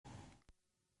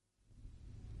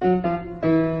Welcome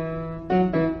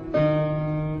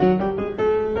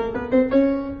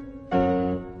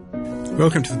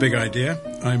to The Big Idea.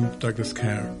 I'm Douglas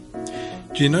Kerr.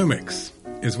 Genomics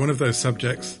is one of those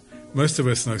subjects most of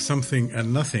us know something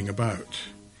and nothing about,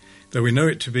 though we know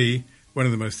it to be one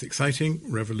of the most exciting,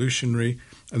 revolutionary,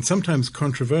 and sometimes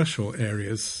controversial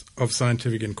areas of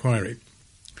scientific inquiry.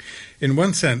 In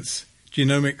one sense,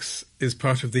 genomics is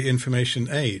part of the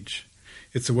information age.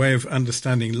 It's a way of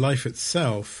understanding life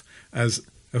itself as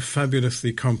a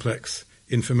fabulously complex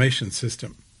information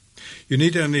system. You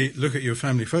need only look at your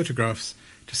family photographs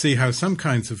to see how some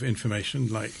kinds of information,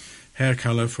 like hair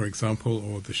color, for example,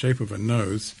 or the shape of a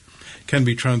nose, can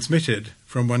be transmitted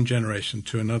from one generation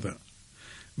to another.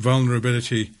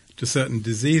 Vulnerability to certain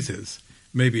diseases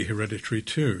may be hereditary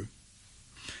too.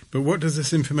 But what does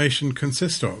this information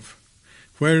consist of?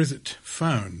 Where is it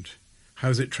found? How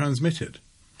is it transmitted?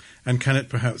 And can it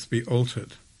perhaps be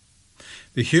altered?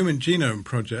 The Human Genome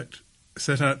Project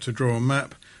set out to draw a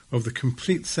map of the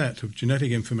complete set of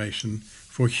genetic information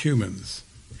for humans.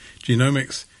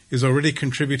 Genomics is already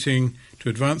contributing to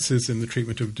advances in the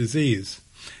treatment of disease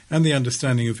and the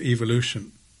understanding of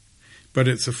evolution. But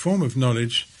it's a form of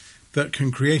knowledge that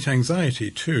can create anxiety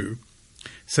too,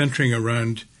 centering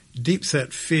around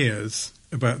deep-set fears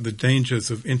about the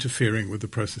dangers of interfering with the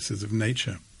processes of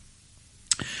nature.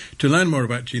 To learn more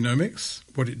about genomics,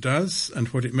 what it does and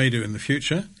what it may do in the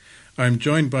future, I'm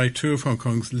joined by two of Hong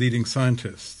Kong's leading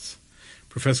scientists.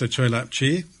 Professor Choi Lap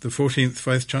Chi, the 14th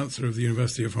Vice-Chancellor of the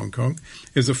University of Hong Kong,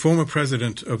 is a former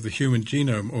president of the Human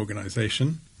Genome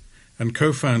Organization and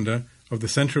co-founder of the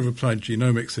Centre of Applied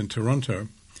Genomics in Toronto,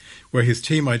 where his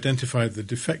team identified the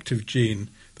defective gene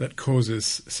that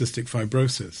causes cystic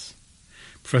fibrosis.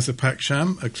 Professor Pak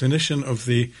Sham, a clinician of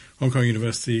the Hong Kong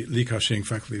University Lee Ka-shing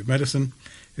Faculty of Medicine,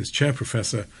 is chair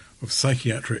professor of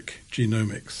psychiatric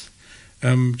genomics.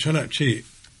 Choi Lap Chi,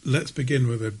 let's begin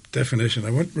with a definition.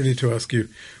 I want really to ask you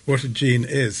what a gene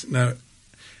is. Now,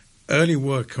 early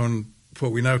work on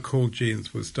what we now call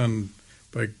genes was done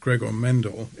by Gregor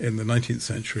Mendel in the 19th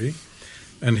century,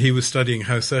 and he was studying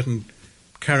how certain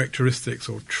characteristics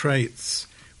or traits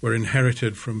were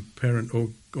inherited from parent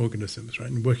organisms, right?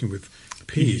 And working with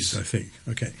peas, I think.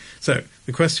 Okay. So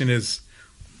the question is,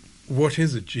 what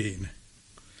is a gene?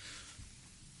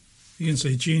 You can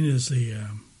say gene is the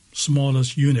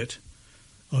smallest unit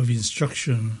of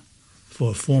instruction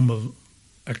for a form of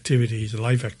activities,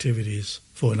 life activities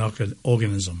for an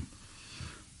organism.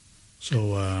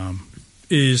 So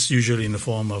it is usually in the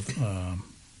form of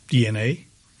DNA.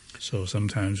 So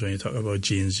sometimes when you talk about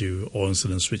genes, you all of a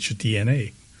sudden switch to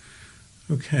DNA.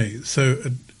 Okay, so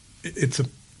it's a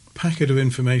packet of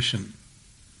information.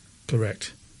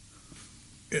 Correct.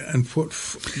 And what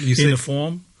you say in the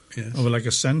form yes. of like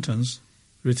a sentence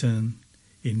written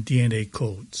in DNA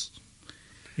codes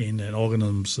in an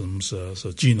organism's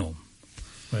genome.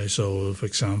 Right. So, for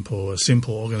example, a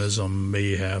simple organism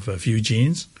may have a few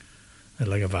genes,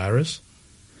 like a virus,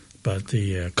 but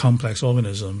the complex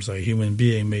organisms, like a human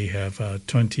being, may have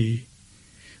 20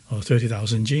 or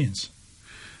 30,000 genes.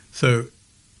 So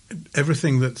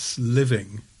everything that's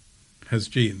living has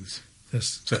genes.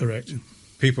 That's correct.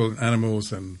 People,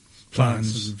 animals, and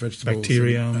plants and vegetables,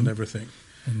 bacteria, and everything.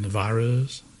 And the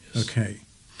virus. Yes. Okay.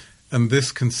 And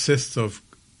this consists of,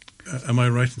 am I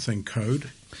right in saying code?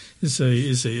 It's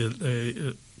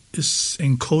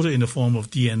encoded in the form of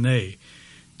DNA.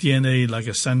 DNA like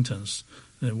a sentence.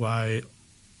 Why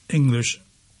English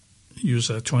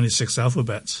uses 26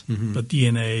 alphabets, but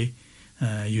DNA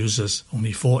uses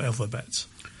only 4 alphabets.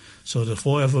 So the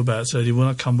 4 alphabets, they will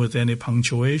not come with any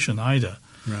punctuation either.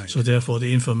 Right. So therefore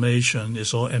the information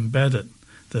is all embedded.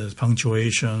 The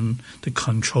punctuation, the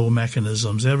control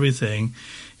mechanisms, everything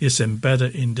is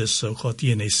embedded in this so-called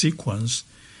DNA sequence.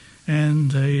 And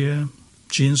the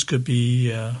genes could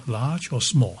be large or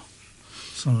small.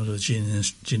 Some of the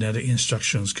genetic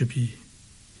instructions could be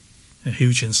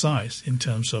huge in size in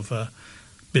terms of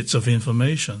bits of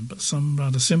information, but some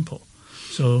rather simple.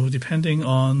 So depending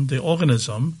on the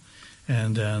organism,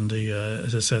 and then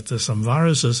as I said, there's some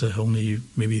viruses that only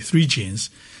maybe 3 genes.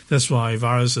 That's why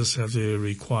viruses have to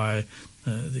require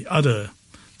the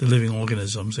living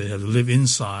organisms. They have to live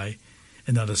inside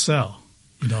another cell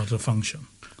in order to function.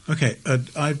 Okay,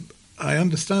 I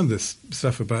understand this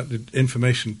stuff about the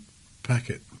information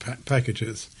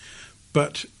packages,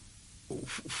 but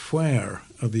where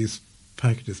are these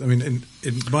packages? I mean,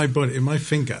 in my body, in my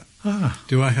finger,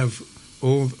 do I have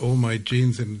all my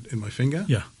genes in my finger?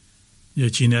 Yeah. Your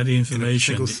genetic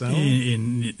information in a single cell?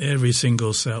 In every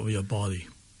single cell of your body.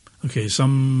 Okay,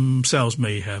 some cells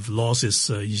may have lost its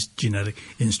genetic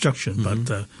instruction,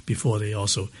 but before they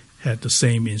also had the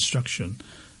same instruction.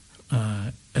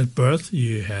 At birth,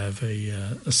 you have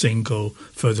a single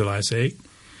fertilized egg,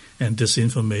 and this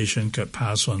information got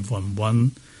passed on from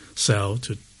one cell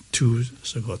to two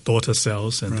so-called daughter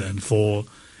cells, and then 4,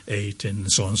 8,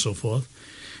 and so on and so forth.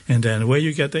 And then where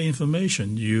you get the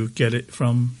information, you get it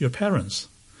from your parents.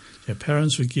 Your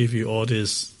parents will give you all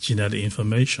this genetic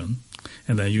information,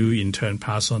 and then you in turn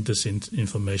pass on this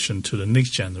information to the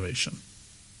next generation.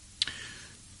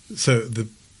 So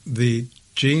the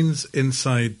genes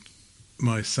inside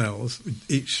my cells,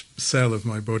 each cell of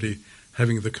my body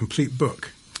having the complete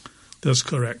book. That's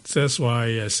correct. That's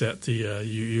why I said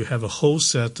you have a whole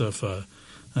set of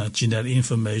genetic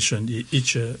information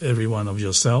every one of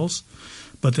your cells.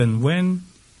 But then when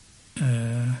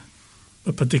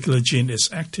a particular gene is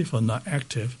active or not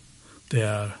active, there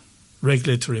are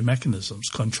regulatory mechanisms,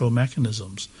 control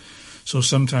mechanisms. So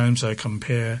sometimes I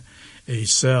compare a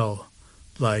cell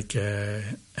like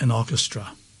an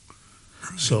orchestra.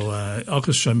 Right. So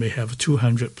orchestra may have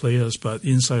 200 players, but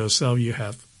inside a cell you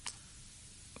have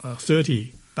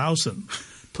 30,000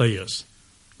 players,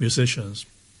 musicians,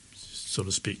 so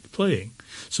to speak, playing.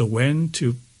 So when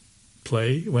to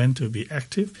play, when to be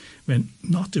active, when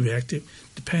not to be active,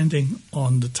 depending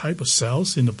on the type of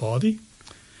cells in the body.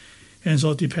 And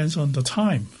so it depends on the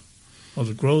time of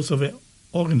the growth of an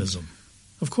organism.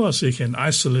 Of course, you can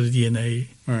isolate DNA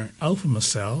out from a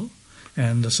cell,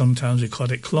 and sometimes we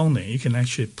call it cloning. You can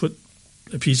actually put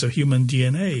a piece of human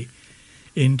DNA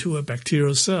into a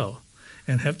bacterial cell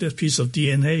and have that piece of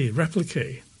DNA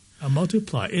replicate and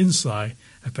multiply inside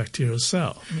a bacterial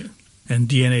cell. And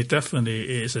DNA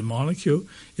definitely is a molecule.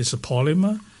 It's a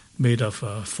polymer made of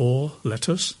 4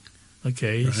 letters.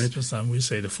 Okay, right. Sometimes we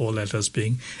say the 4 letters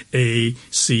being A,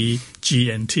 C,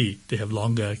 G, and T. They have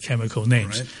longer chemical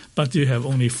names. Right. But you have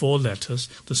only 4 letters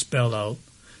to spell out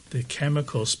the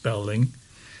chemical spelling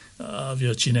of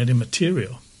your genetic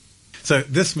material. So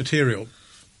this material,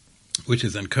 which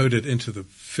is encoded into the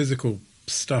physical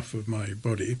stuff of my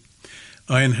body,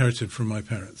 I inherited from my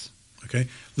parents. Okay,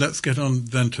 let's get on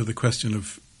then to the question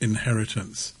of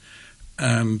inheritance.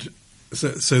 And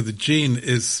so the gene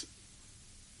is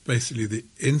basically the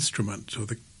instrument or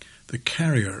the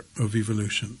carrier of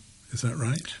evolution. Is that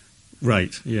right?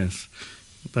 Right, yes.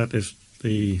 That is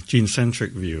the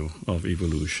gene-centric view of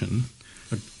evolution.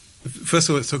 First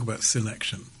of all, let's talk about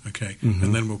selection, okay? Mm-hmm.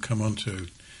 And then we'll come on to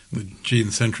the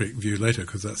gene-centric view later,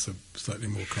 because that's a slightly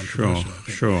more controversial, I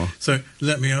think. Sure. So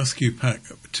let me ask you, Pak,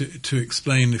 to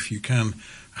explain, if you can,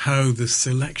 how the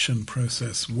selection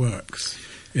process works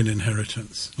in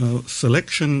inheritance. Well,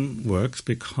 selection works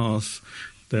because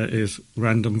there is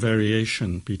random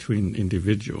variation between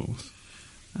individuals,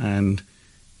 and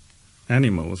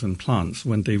animals and plants,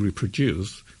 when they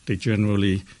reproduce, they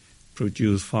generally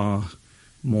produce far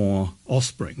more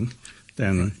offspring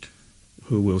than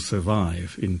who will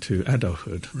survive into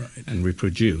adulthood and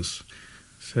reproduce.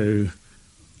 So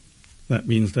that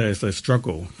means there is a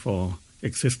struggle for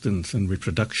existence and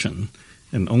reproduction,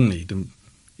 and only the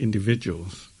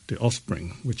individuals, the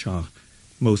offspring, which are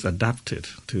most adapted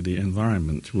to the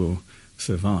environment, will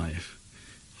survive.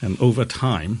 And over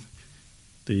time,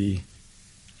 the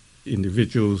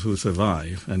individuals who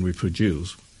survive and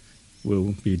reproduce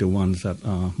will be the ones that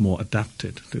are more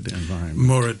adapted to the environment.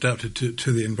 More adapted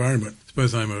to the environment.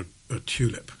 Suppose I'm a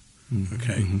tulip,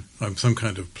 okay? Mm-hmm. I'm some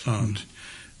kind of plant.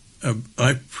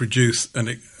 I produce an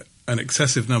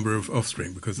excessive number of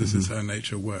offspring, because this is how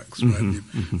nature works, right?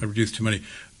 I produce too many.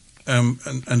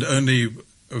 And only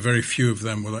a very few of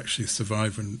them will actually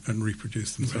survive and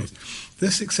reproduce themselves. Right.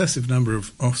 This excessive number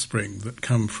of offspring that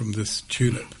come from this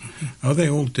tulip, are they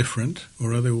all different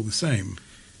or are they all the same?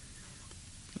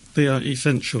 They are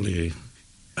essentially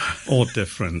all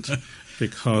different,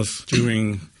 because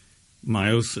during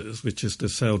meiosis, which is the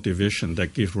cell division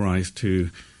that gives rise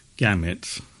to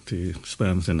gametes, to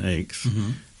sperms and eggs,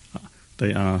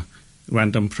 they are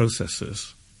random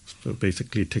processes. So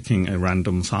basically taking a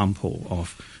random sample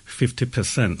of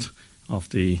 50% of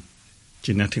the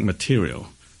genetic material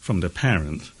from the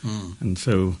parent. And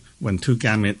so when 2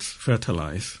 gametes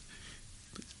fertilize,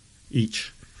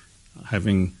 each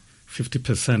having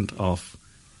 50% of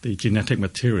the genetic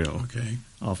material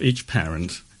of each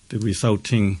parent, the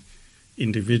resulting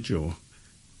individual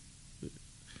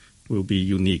will be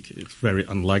unique. It's very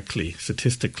unlikely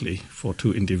statistically for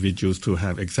 2 individuals to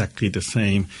have exactly the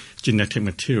same genetic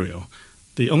material.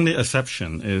 The only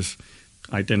exception is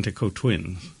identical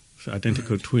twins. So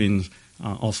identical twins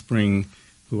are offspring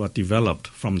who are developed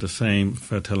from the same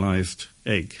fertilized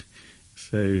egg.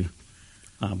 So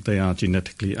they are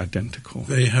genetically identical.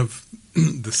 They have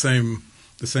the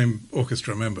same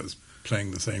orchestra members.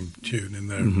 playing the same tune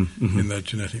in their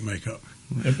genetic makeup.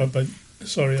 But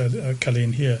sorry, I cut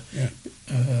in here. Yeah.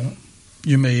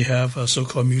 You may have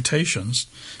so-called mutations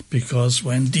because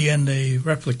when DNA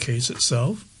replicates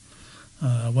itself,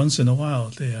 once in a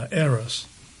while there are errors.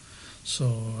 So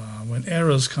when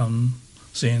errors come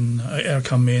in,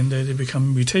 they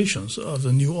become mutations of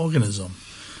the new organism.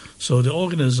 So the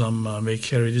organism may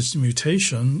carry this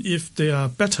mutation. If they are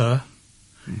better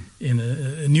in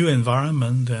a new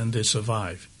environment, then they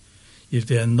survive. If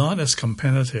they are not as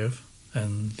competitive,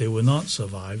 then they will not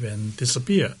survive and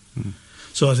disappear.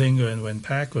 So I think when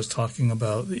Pak was talking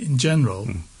about, in general,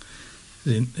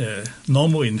 the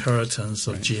normal inheritance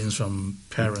of genes from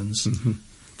parents,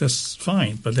 that's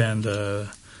fine. But then the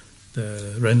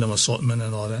random assortment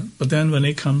and all that. But then when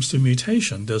it comes to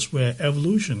mutation, that's where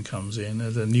evolution comes in,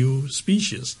 the new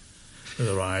species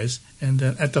that arise, and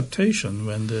then adaptation,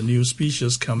 when the new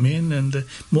species come in and they're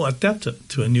more adapted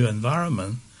to a new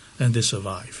environment, and they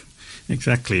survive.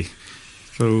 Exactly.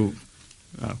 So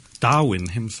Darwin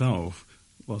himself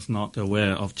was not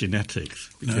aware of genetics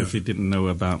because he didn't know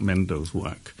about Mendel's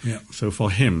work. Yeah. So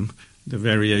for him, the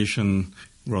variation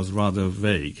was rather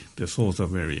vague, the source of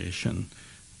variation.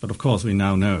 But of course, we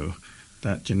now know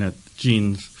that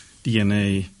genes,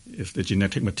 DNA, is the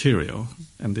genetic material,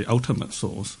 and the ultimate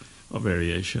source of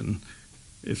variation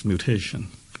is mutation.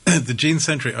 The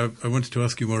gene-centric, I wanted to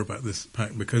ask you more about this,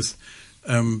 Pak, because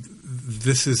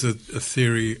this is a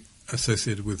theory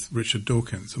associated with Richard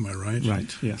Dawkins, am I right?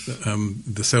 Right, yes.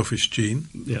 The selfish gene?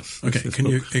 Yes. Okay, can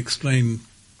you explain,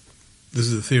 this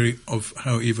is a theory of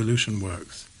how evolution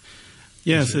works?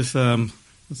 Yes, it's a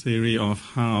theory of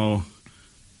how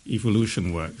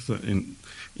evolution works.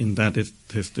 In that it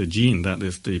is the gene that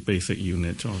is the basic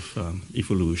unit of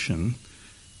evolution,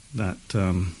 that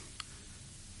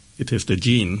it is the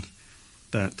gene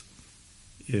that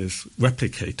is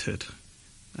replicated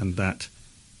and that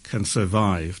can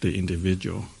survive the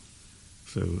individual.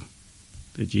 So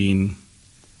the gene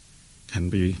can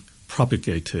be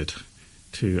propagated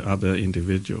to other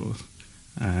individuals,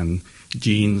 and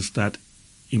genes that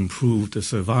improve the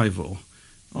survival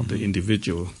of the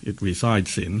individual it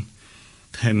resides in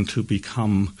tend to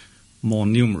become more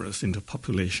numerous in the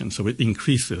population, so it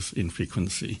increases in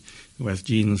frequency, whereas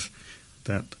genes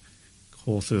that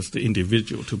causes the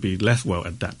individual to be less well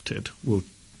adapted will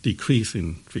decrease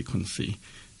in frequency.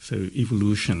 So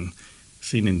evolution,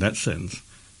 seen in that sense,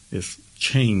 is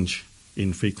change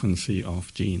in frequency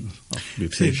of genes, of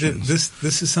mutations. See,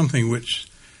 this is something which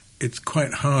it's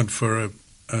quite hard for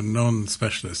a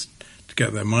non-specialist to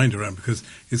get their mind around, because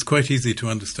it's quite easy to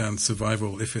understand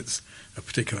survival if it's a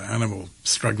particular animal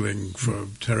struggling for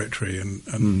territory and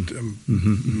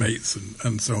mates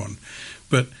and so on.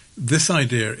 But this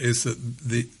idea is that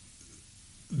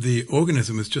the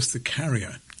organism is just the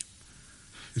carrier.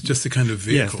 It's just the kind of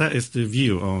vehicle. Yes, that is the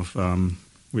view of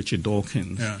Richard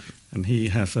Dawkins. Yeah. And he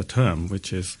has a term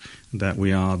which is that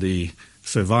we are the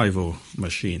survival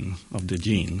machine of the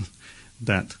genes,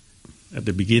 that at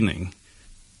the beginning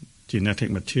genetic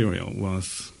material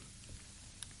was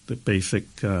the basic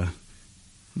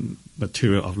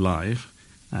material of life,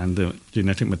 and the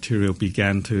genetic material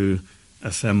began to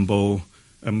assemble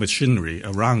a machinery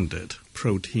around it,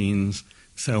 proteins,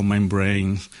 cell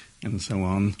membranes, and so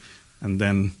on. And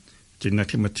then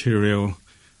genetic material,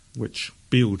 which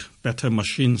build better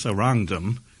machines around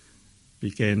them,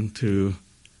 began to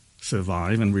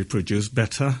survive and reproduce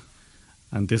better.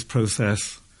 And this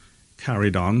process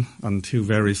carried on until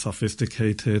very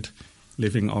sophisticated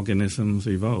living organisms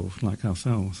evolved, like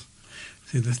ourselves.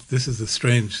 See, this is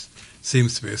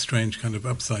seems to be a strange kind of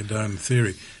upside-down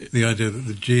theory. The idea that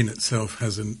the gene itself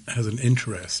has an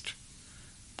interest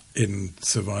in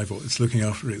survival. It's looking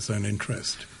after its own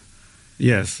interest.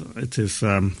 Yes, it is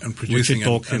and producing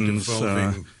Richard Dawkins'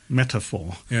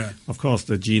 metaphor. Yeah. Of course,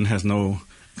 the gene has no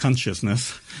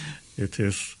consciousness. It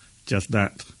is just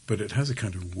that. But it has a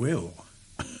kind of will.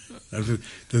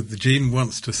 The gene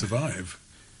wants to survive.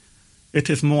 It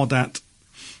is more that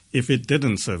if it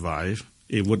didn't survive,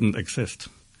 it wouldn't exist,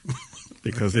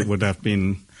 because it would have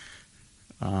been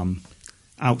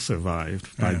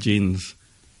out-survived by genes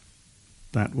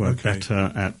that were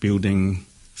better at building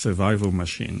survival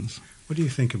machines. What do you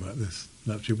think about this,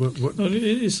 Lapchi? What? Well, it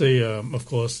is of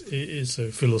course, it is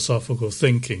a philosophical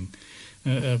thinking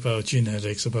about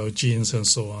genetics, about genes and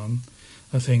so on.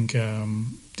 I think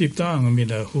deep down,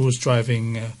 who's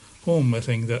driving home, I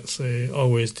think that's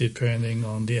always depending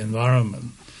on the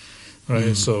environment,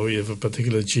 right? So if a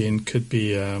particular gene could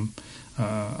be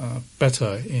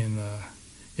better in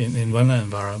one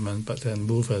environment, but then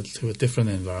move it to a different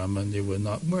environment, it will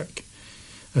not work.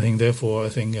 I think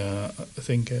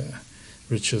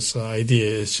Richard's idea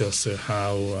is just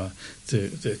how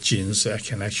the genes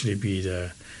can actually be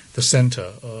the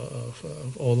center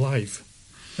of all life.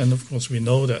 And of course, we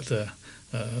know that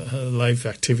life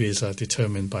activities are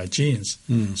determined by genes.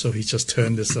 So he just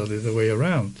turned this the other way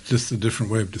around. Just a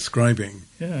different way of describing.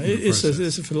 Yeah, it's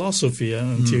a philosophy,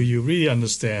 until you really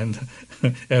understand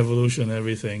evolution and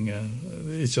everything.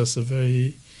 It's just a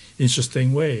very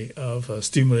interesting way of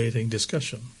stimulating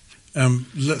discussion.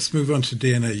 Let's move on to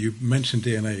DNA. You mentioned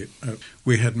DNA.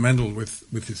 We had Mendel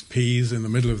with his peas in the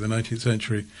middle of the 19th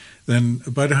century. Then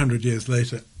about 100 years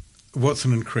later,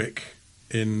 Watson and Crick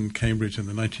in Cambridge in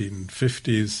the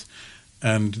 1950s,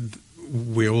 and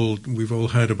we've all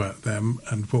heard about them,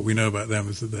 and what we know about them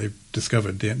is that they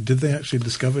discovered DNA. Did they actually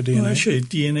discover DNA? Well, actually,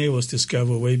 DNA was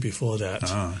discovered way before that.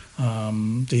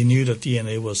 They knew that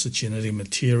DNA was a genetic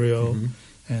material,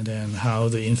 and then how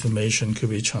the information could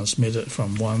be transmitted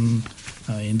from one.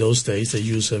 In those days, they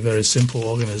used very simple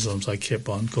organisms. I kept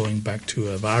on going back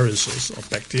to viruses or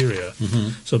bacteria.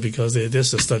 So because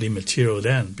there's a study material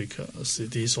then, because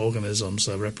these organisms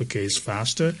replicate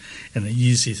faster and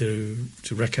easy to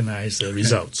recognize the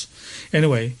results.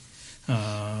 Anyway,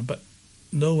 but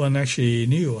no one actually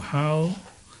knew how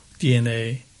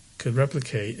DNA could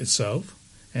replicate itself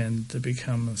and to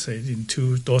become, say, in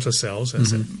two daughter cells,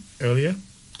 as I said earlier.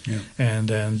 Yeah. And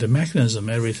then the mechanism,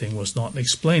 everything was not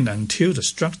explained until the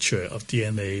structure of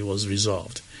DNA was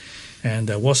resolved.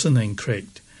 And Watson and Crick,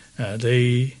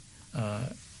 they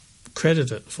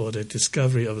credited for the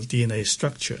discovery of the DNA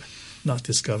structure, not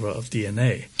discovery of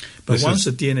DNA. But once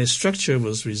the DNA structure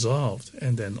was resolved,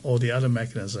 and then all the other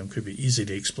mechanisms could be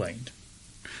easily explained.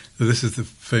 So this is the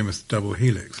famous double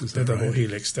helix, is that right? The double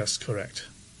helix, that's correct.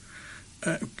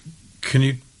 Can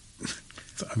you...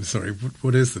 I'm sorry,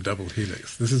 what is the double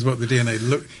helix? This is what the DNA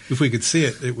look. If we could see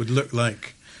it, it would look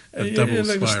like a double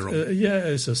spiral.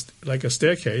 It's like a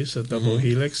staircase, a double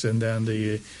helix, and then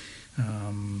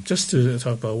just to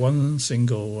talk about one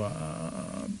single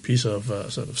piece of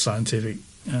sort of scientific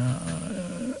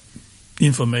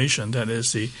information, that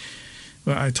is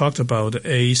I talked about the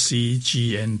A, C,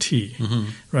 G, and T,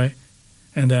 right?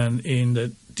 And then in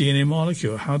the DNA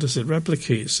molecule, how does it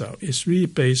replicate itself? It's really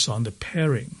based on the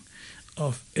pairing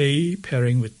of A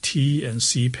pairing with T and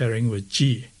C pairing with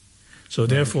G. So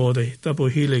therefore, the double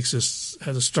helix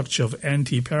has a structure of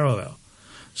anti-parallel.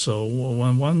 So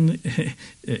when one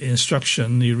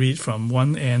instruction you read from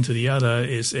one end to the other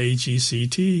is A, G, C,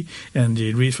 T, and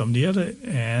you read from the other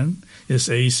end is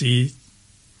A, G,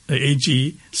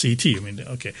 C, T.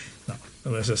 Now,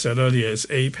 as I said earlier, it's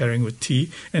A pairing with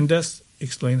T, and that's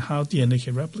explain how DNA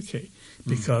can replicate.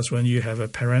 Because when you have a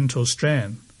parental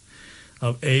strand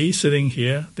of A sitting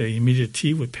here, the immediate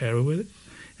T would pair with it,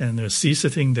 and the C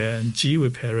sitting there, and G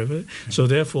would pair with it. So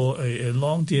therefore, a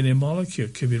long DNA molecule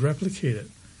could be replicated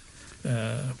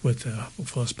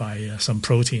of course, by some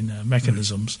protein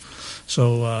mechanisms.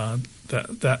 So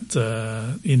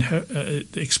that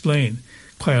explain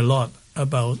quite a lot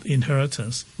about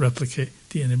inheritance,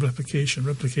 DNA replication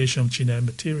of genetic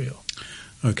material.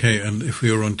 Okay, and if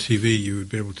we were on TV, you would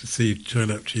be able to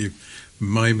turn up to you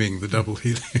miming the double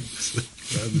helix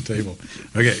around the table.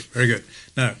 Okay, very good.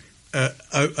 Now,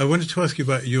 I wanted to ask you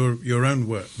about your own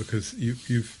work, because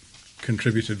you've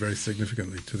contributed very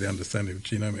significantly to the understanding of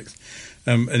genomics.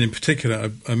 And in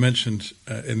particular, I mentioned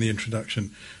in the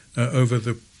introduction over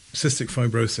the cystic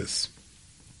fibrosis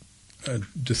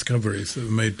discoveries that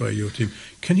were made by your team.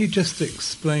 Can you just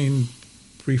explain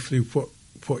briefly what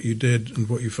you did and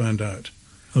what you found out?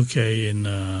 Okay, in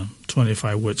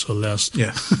 25 words or less.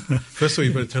 Yeah. First of all,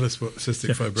 you better tell us what cystic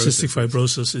fibrosis is. Cystic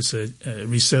fibrosis is a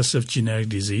recessive genetic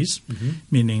disease,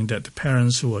 meaning that the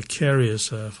parents who are carriers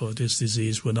for this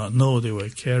disease will not know they were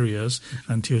carriers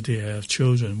until they have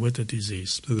children with the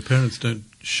disease. So the parents don't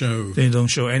show... They don't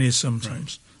show any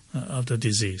symptoms of the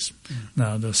disease.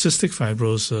 Now, the cystic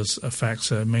fibrosis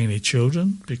affects mainly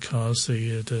children because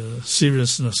the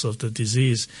seriousness of the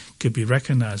disease could be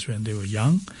recognized when they were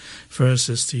young. First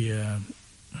is the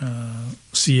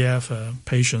CF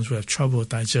patients who have trouble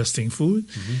digesting food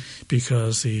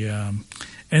because the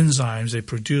enzymes they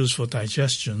produce for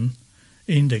digestion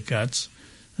in the guts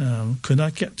could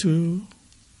not get to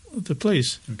the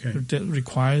place that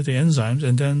require the enzymes.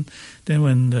 And then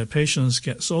when the patients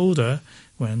gets older,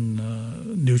 when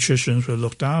nutrition were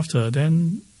looked after,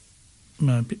 then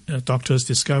doctors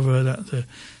discover that the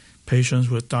patients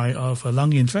would die of a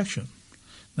lung infection.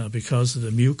 Now, because of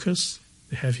the mucus,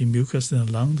 the heavy mucus in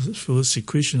the lung, the fluid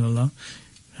secretion in the lung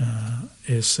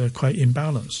is quite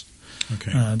imbalanced.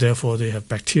 Okay. Therefore, they have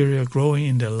bacteria growing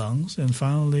in their lungs, and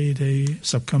finally they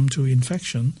succumb to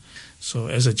infection. So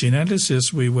as a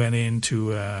geneticist, we went in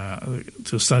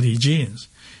to study genes.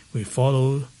 We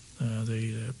follow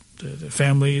the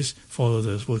families, follow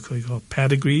what we call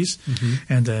pedigrees,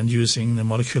 and then using the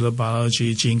molecular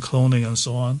biology, gene cloning, and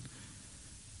so on.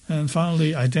 And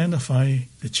finally identify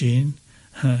the gene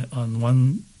on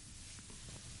one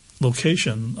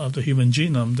location of the human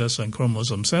genome, that's on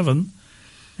chromosome 7,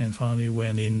 and finally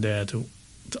went in there to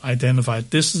identify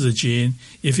this is a gene.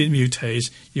 If it mutates,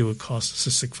 it will cause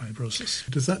cystic fibrosis.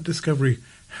 Does that discovery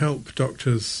help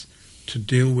doctors to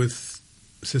deal with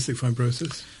cystic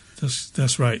fibrosis?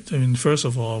 That's right. I mean, first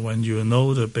of all, when you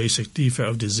know the basic defect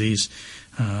of disease,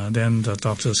 then the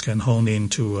doctors can hone in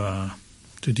to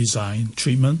design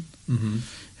treatment.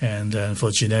 And then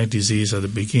for genetic disease at the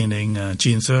beginning,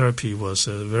 gene therapy was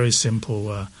a very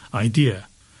simple idea,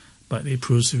 but it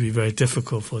proves to be very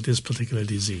difficult for this particular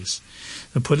disease.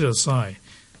 To put it aside,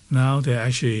 now there are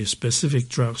actually specific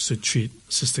drugs to treat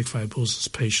cystic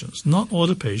fibrosis patients. Not all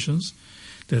the patients.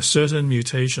 There are certain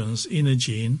mutations in a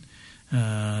gene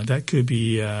that could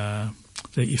be, the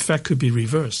effect could be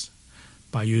reversed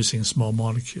by using small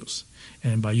molecules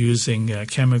and by using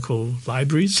chemical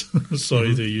libraries.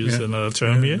 Sorry to use another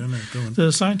term here.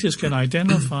 The scientists can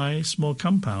identify small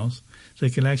compounds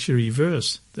that can actually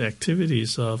reverse the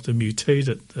activities of the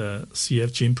mutated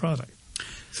CF gene product.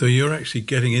 So you're actually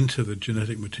getting into the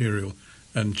genetic material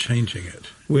and changing it.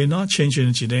 We're not changing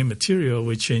the genetic material,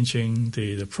 we're changing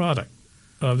the product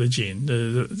of the gene.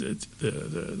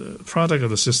 The product of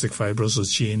the cystic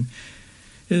fibrosis gene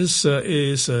is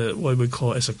what we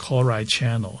call as a chloride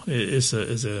channel. It is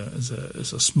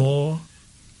a small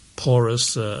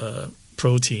porous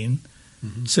protein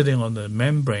sitting on the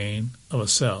membrane of a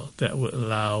cell that would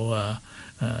allow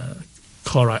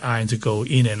chloride ion to go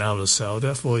in and out of the cell.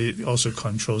 Therefore, it also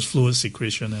controls fluid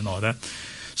secretion and all that.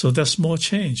 So that small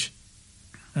change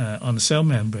on the cell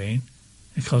membrane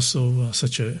it causes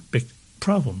such a big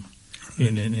problem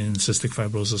in cystic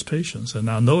fibrosis patients. And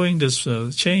now knowing this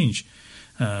change,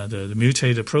 the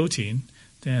mutated protein,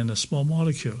 then a small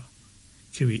molecule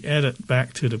can be added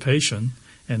back to the patient,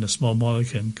 and the small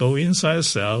molecule can go inside the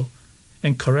cell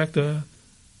and correct the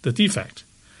defect.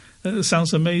 That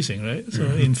sounds amazing, right? So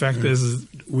in fact,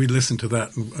 we listened to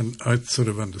that and I sort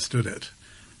of understood it.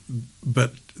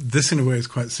 But this in a way is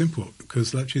quite simple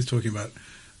because Lachi's talking about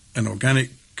an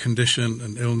organic condition,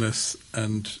 an illness,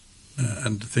 and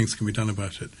things can be done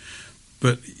about it.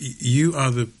 But you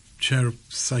are the chair of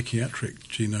psychiatric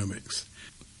genomics.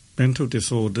 Mental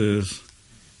disorders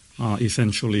are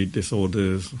essentially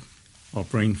disorders of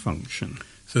brain function.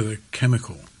 So they're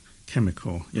chemical.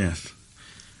 Chemical, yes.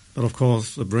 But of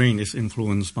course, the brain is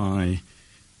influenced by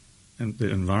the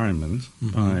environment,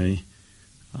 by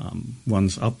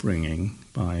one's upbringing,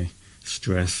 by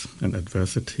stress and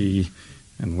adversity,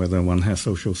 and whether one has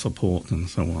social support and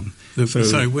so on.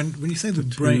 Sorry, when you say the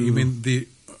brain, you mean the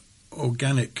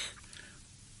organic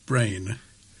brain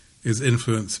is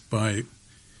influenced by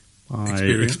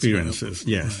experiences.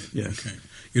 Yes, right. yes. Okay.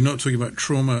 You're not talking about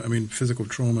trauma, I mean physical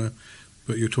trauma,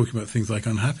 but you're talking about things like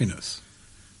unhappiness,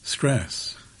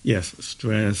 stress. Yes,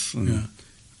 stress and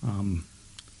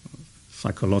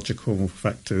psychological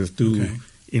factors do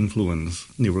influence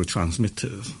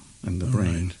neurotransmitters in the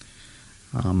brain.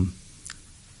 Right.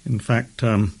 In fact,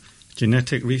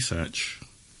 genetic research,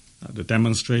 the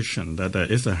demonstration that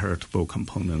there is a heritable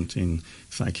component in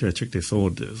psychiatric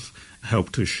disorders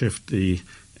helped to shift the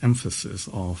emphasis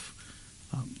of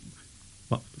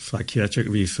psychiatric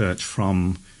research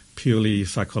from purely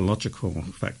psychological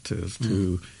factors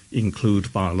to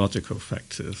include biological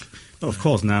factors. But of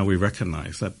course, now we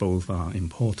recognize that both are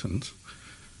important,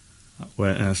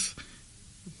 whereas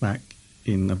back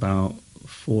in about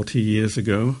 40 years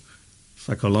ago,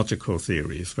 psychological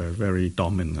theories were very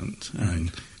dominant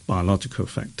and biological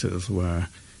factors were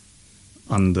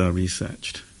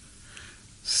under-researched.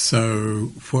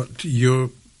 So what your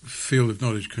field of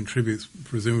knowledge contributes,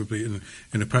 presumably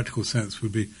in a practical sense,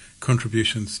 would be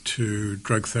contributions to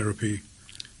drug therapy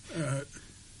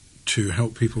to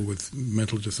help people with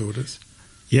mental disorders?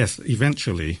 Yes,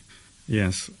 eventually,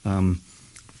 yes. I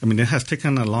mean, it has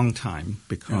taken a long time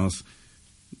because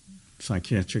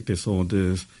psychiatric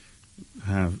disorders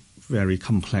have very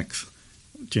complex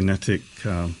genetic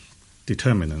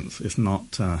determinants. It's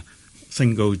not a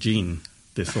single gene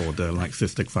disorder like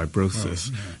cystic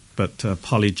fibrosis, but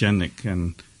polygenic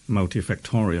and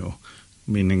multifactorial,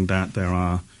 meaning that there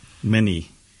are many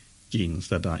genes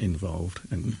that are involved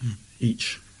and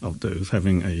each of those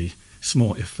having a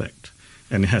small effect.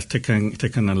 And it has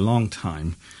taken a long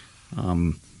time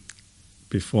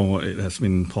before it has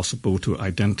been possible to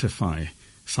identify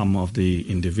some of the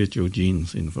individual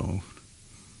genes involved.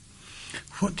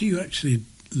 What do you actually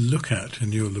look at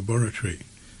in your laboratory?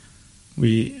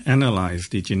 We analyze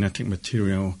the genetic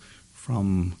material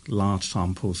from large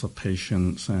samples of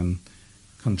patients and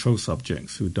control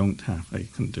subjects who don't have a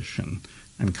condition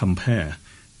and compare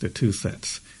the two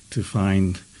sets to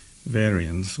find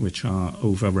variants which are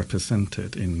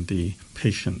overrepresented in the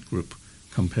patient group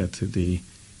compared to the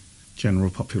general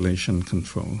population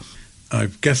controls. I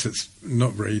guess it's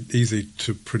not very easy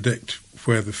to predict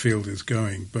where the field is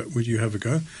going, but would you have a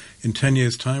go? In 10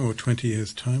 years' time or 20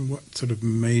 years' time, what sort of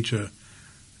major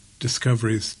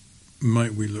discoveries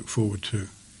might we look forward to?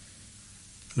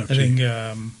 I think,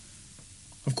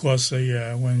 of course,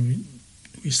 when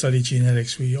we study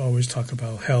genetics, we always talk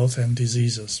about health and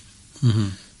diseases. Mm-hmm.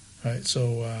 Right?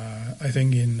 So I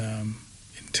think in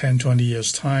 10, 20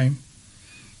 years' time,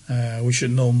 we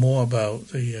should know more about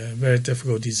the very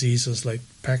difficult diseases like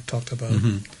Pac talked about.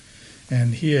 Mm-hmm.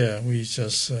 And here we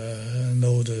just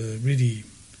know the really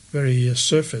very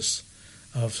surface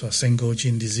of single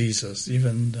gene diseases.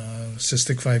 Even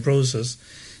cystic fibrosis,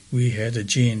 we had a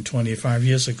gene 25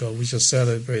 years ago. We're just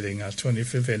celebrating our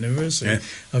 25th anniversary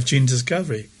of gene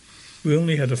discovery. We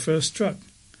only had the first drug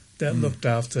that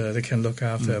can look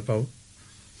after about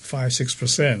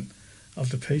 5-6% of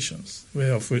the patients.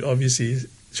 We're obviously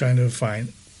trying to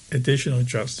find additional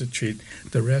drugs to treat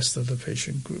the rest of the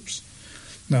patient groups.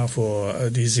 Now, for a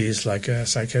disease like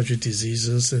psychiatric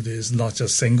diseases, it is not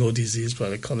just single disease,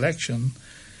 but a collection.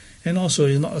 And also,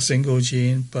 it's not a single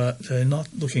gene, but they're not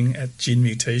looking at gene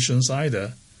mutations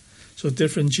either. So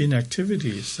different gene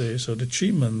activities. So the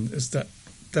treatment is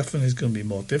definitely going to be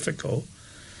more difficult.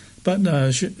 But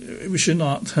we should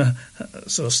not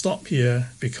sort of stop here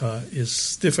because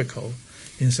it's difficult.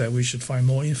 Instead, we should find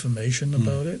more information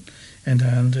about it, and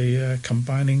then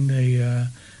combining the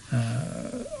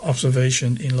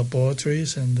observation in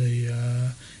laboratories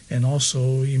and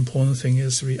also the important thing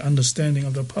is the understanding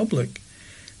of the public.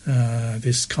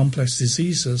 These complex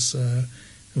diseases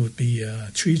would be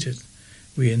treated.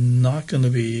 We are not going to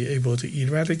be able to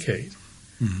eradicate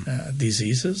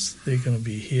diseases. They're going to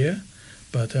be here.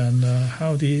 But then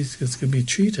how these is going to be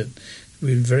treated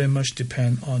will very much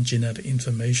depend on genetic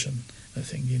information, I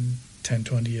think, in 10,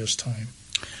 20 years' time.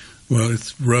 Well,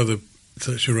 it's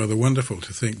actually rather wonderful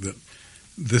to think that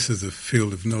this is a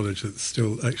field of knowledge that's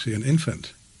still actually an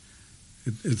infant.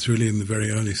 It's really in the very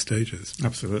early stages.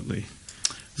 Absolutely.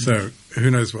 So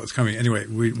who knows what's coming. Anyway,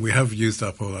 we have used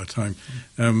up all our time.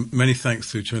 Many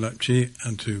thanks to Chun-Lap Chi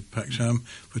and to Pak Sham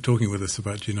for talking with us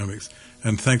about genomics,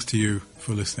 and thanks to you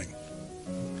for listening.